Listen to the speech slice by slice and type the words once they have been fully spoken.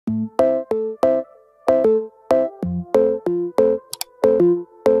Hello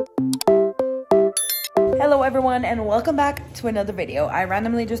everyone and welcome back to another video. I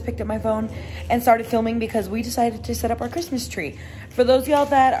randomly just picked up my phone and started filming because we decided to set up our Christmas tree. For those of y'all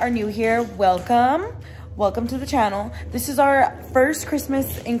that are new here, welcome to the channel. This is our first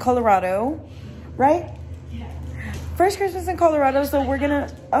Christmas in Colorado, right? Yeah. First Christmas in Colorado, so we're gonna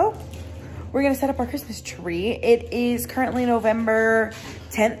set up our Christmas tree. It is currently November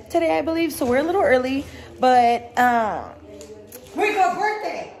 10th today, I believe, so we're a little early, but Rico's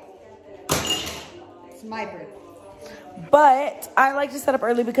birthday. It's my birthday. But I like to set up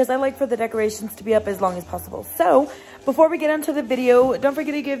early because I like for the decorations to be up as long as possible. So before we get into the video, don't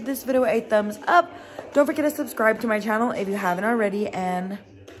forget to give this video a thumbs up. Don't forget to subscribe to my channel if you haven't already, and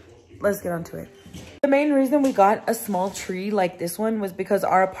let's get on to it. The main reason we got a small tree like this one was because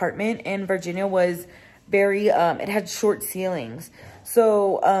our apartment in Virginia was very, it had short ceilings.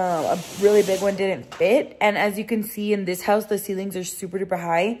 So a really big one didn't fit. And as you can see in this house, the ceilings are super duper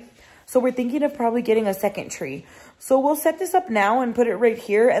high. So we're thinking of probably getting a second tree. So we'll set this up now and put it right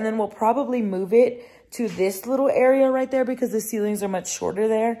here. And then we'll probably move it to this little area right there because the ceilings are much shorter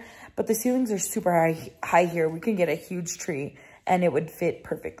there. But the ceilings are super high here. We can get a huge tree and it would fit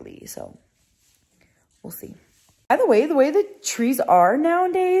perfectly. So we'll see. By the way the trees are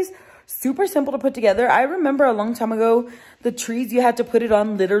nowadays, super simple to put together. I remember a long time ago, the trees, you had to put it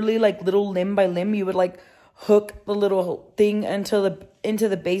on literally like little limb by limb. You would like hook the little thing into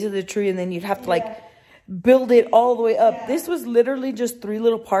the base of the tree, and then you'd have to like build it all the way up. Yeah. This was literally just 3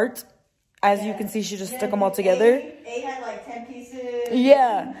 little parts. As you can see, she just stuck them all together. A had like 10 pieces.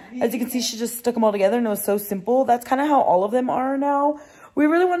 Yeah, as you can see, she just stuck them all together, and it was so simple. That's kind of how all of them are now. We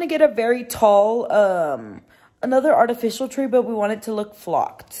really want to get a very tall, another artificial tree, but we want it to look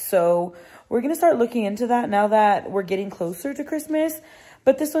flocked. So we're going to start looking into that now that we're getting closer to Christmas.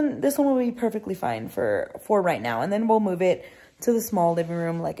 But this one will be perfectly fine for right now. And then we'll move it to the small living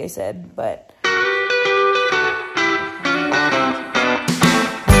room, like I said. But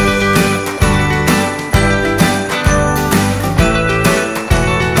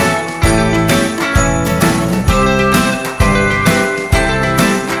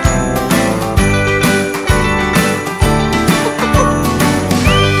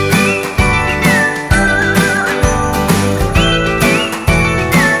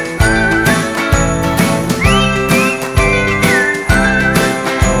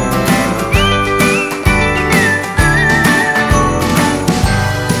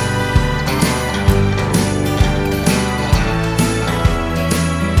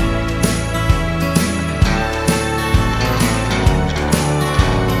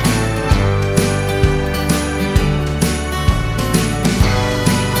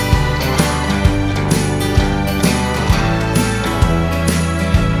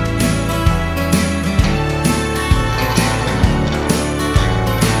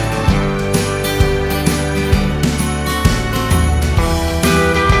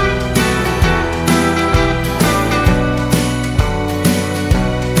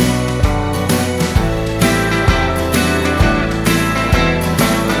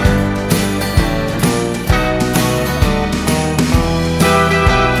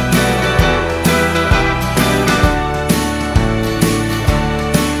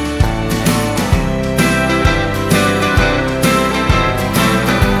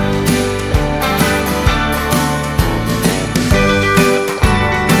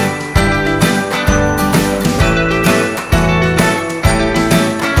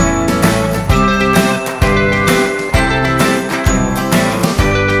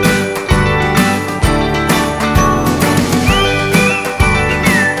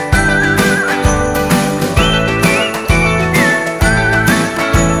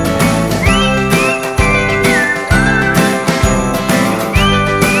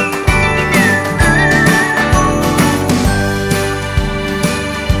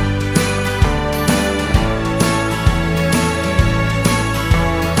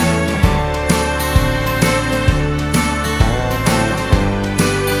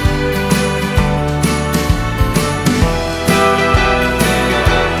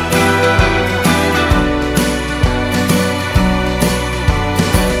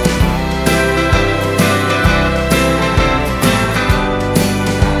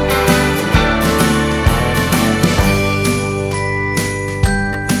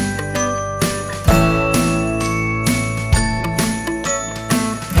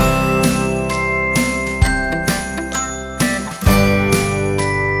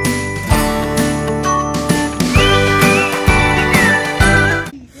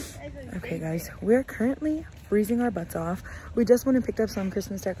we're currently freezing our butts off. We just went and picked up some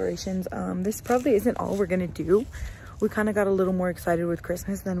Christmas decorations. This probably isn't all we're gonna do. we kind of got a little more excited with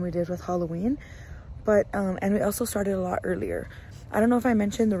Christmas than we did with Halloween. But and we also started a lot earlier. I don't know if I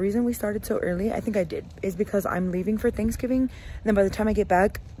mentioned the reason we started so early. I think I did, is because I'm leaving for Thanksgiving, and then by the time I get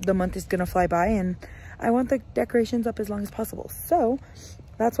back, the month is gonna fly by, and I want the decorations up as long as possible. So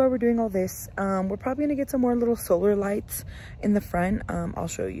that's why we're doing all this. We're probably gonna get some more little solar lights in the front. I'll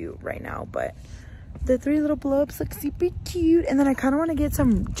show you right now, but the 3 little blow-ups look super cute. And then I kind of want to get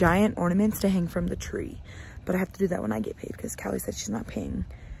some giant ornaments to hang from the tree, but I have to do that when I get paid, because Callie said she's not paying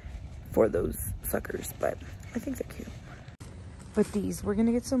for those suckers, but I think they're cute. But these, we're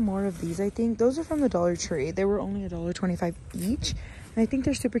gonna get some more of these. I think those are from the Dollar Tree. They were only $1.25 each, and I think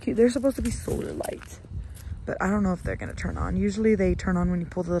they're super cute. They're supposed to be solar lights, but I don't know if they're gonna turn on. Usually they turn on when you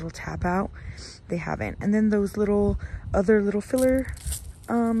pull the little tab out. They haven't. And then those other little filler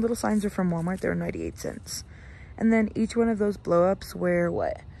little signs are from Walmart. They're 98 cents. And then each one of those blow-ups were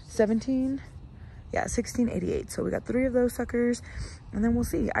what, 17? Yeah, 16.88. So we got 3 of those suckers, and then we'll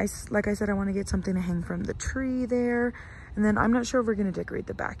see. Like I said, I want to get something to hang from the tree there. And then I'm not sure if we're gonna decorate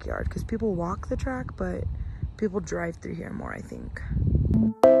the backyard, because people walk the track, but people drive through here more, I think.